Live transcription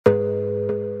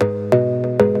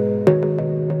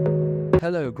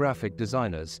Hello graphic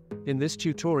designers, in this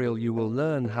tutorial you will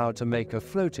learn how to make a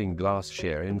floating glass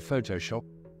shear in Photoshop.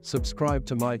 Subscribe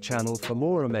to my channel for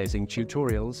more amazing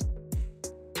tutorials.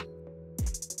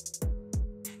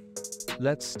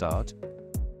 Let's start.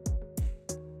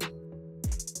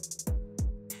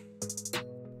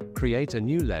 Create a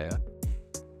new layer.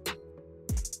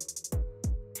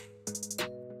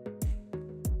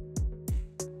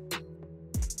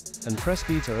 And press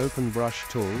B to open brush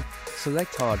tool.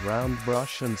 Select hard round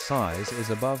brush and size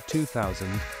is above 2000.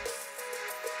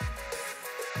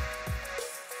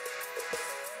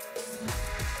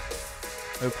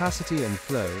 Opacity and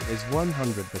flow is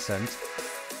 100%.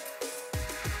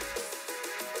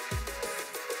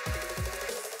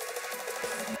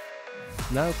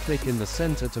 Now click in the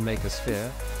center to make a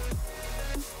sphere.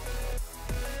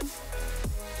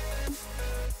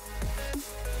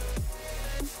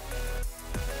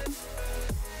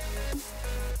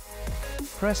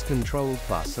 Press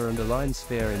Ctrl+ and align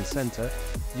sphere in center,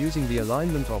 using the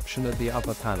alignment option at the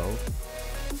upper panel.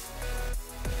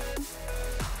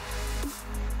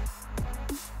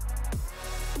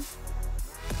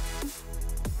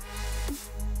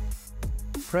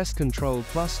 Press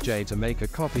Ctrl+J to make a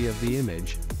copy of the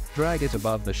image, drag it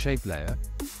above the shape layer.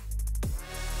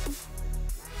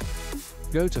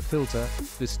 Go to Filter,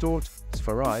 Distort,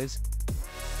 Spherize.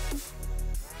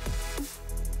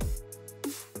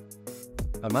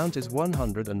 Amount is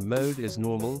 100 and mode is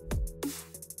normal.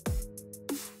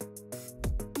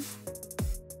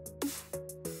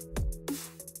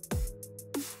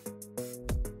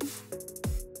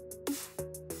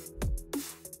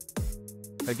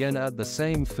 Again add the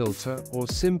same filter or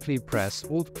simply press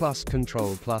Alt plus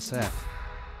Ctrl plus F.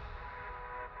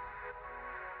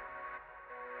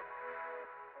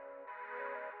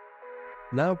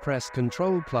 Now press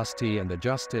Ctrl plus T and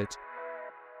adjust it.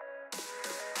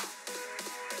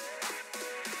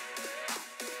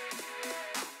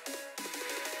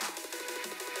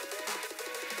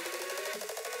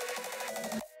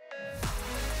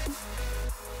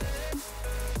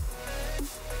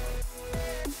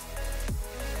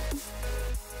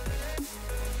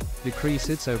 Decrease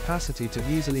its opacity to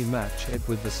easily match it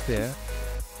with the sphere.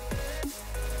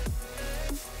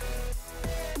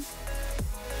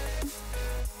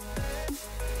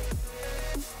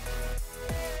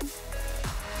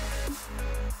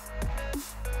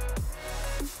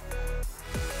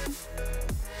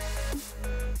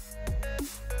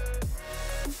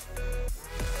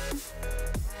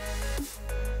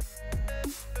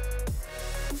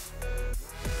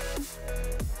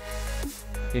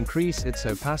 Increase its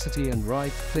opacity and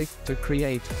right-click to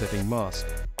create clipping mask.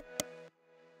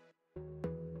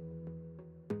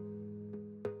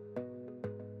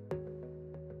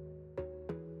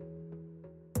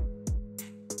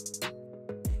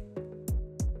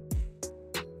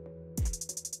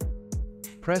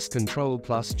 Press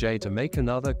Ctrl+J to make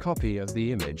another copy of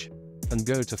the image, and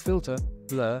go to Filter,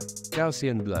 Blur,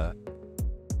 Gaussian Blur.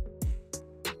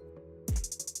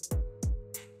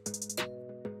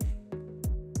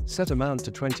 Set amount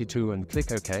to 22 and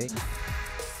click OK.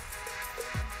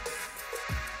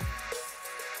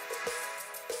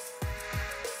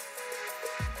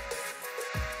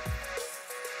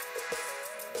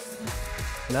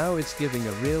 Now it's giving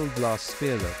a real glass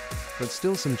sphere look, but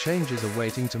still some changes are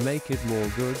waiting to make it more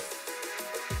good.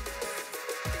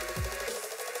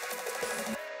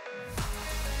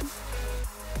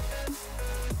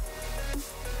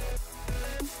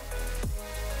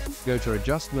 Go to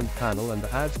Adjustment panel and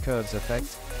add Curves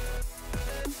effect.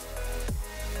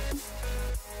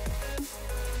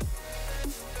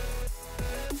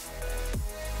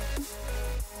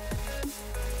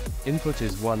 Input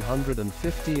is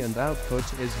 150 and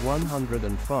output is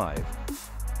 105.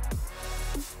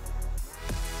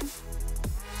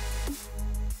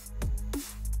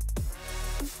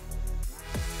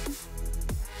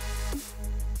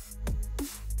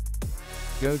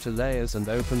 Go to Layers and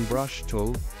open Brush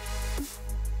tool.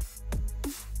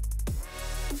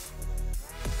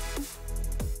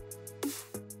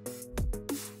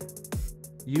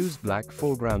 Use black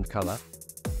foreground color.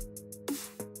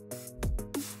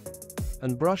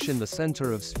 And brush in the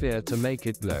center of sphere to make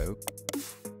it glow.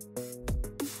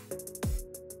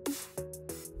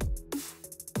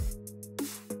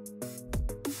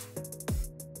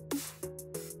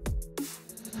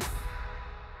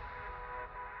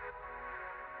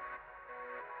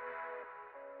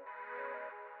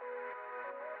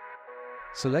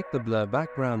 Select the blur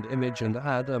background image and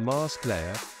add a mask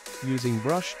layer, using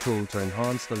brush tool to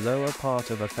enhance the lower part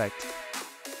of effect.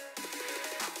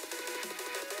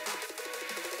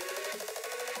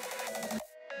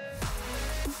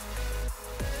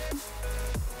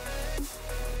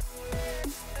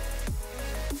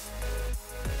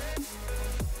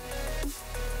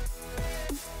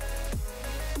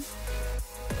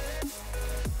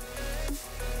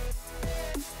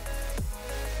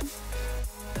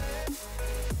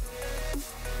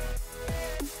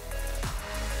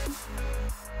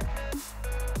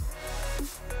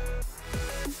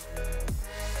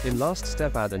 In last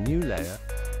step, add a new layer.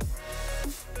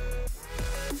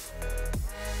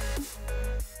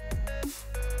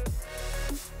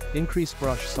 Increase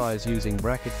brush size using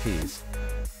bracket keys.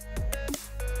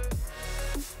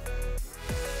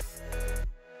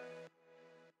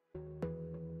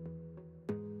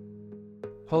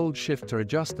 Hold Shift to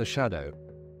adjust the shadow.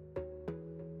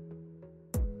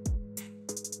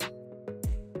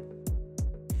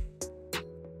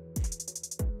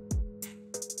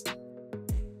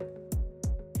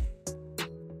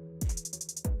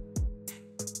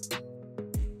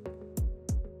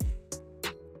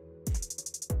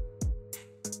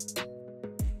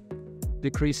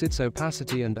 Decrease its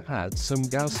opacity and add some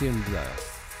Gaussian blur.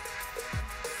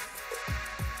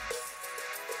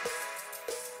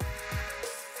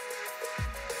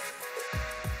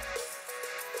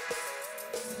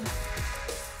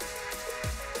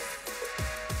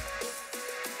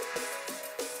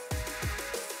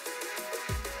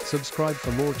 Subscribe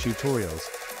for more tutorials.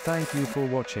 Thank you for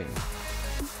watching.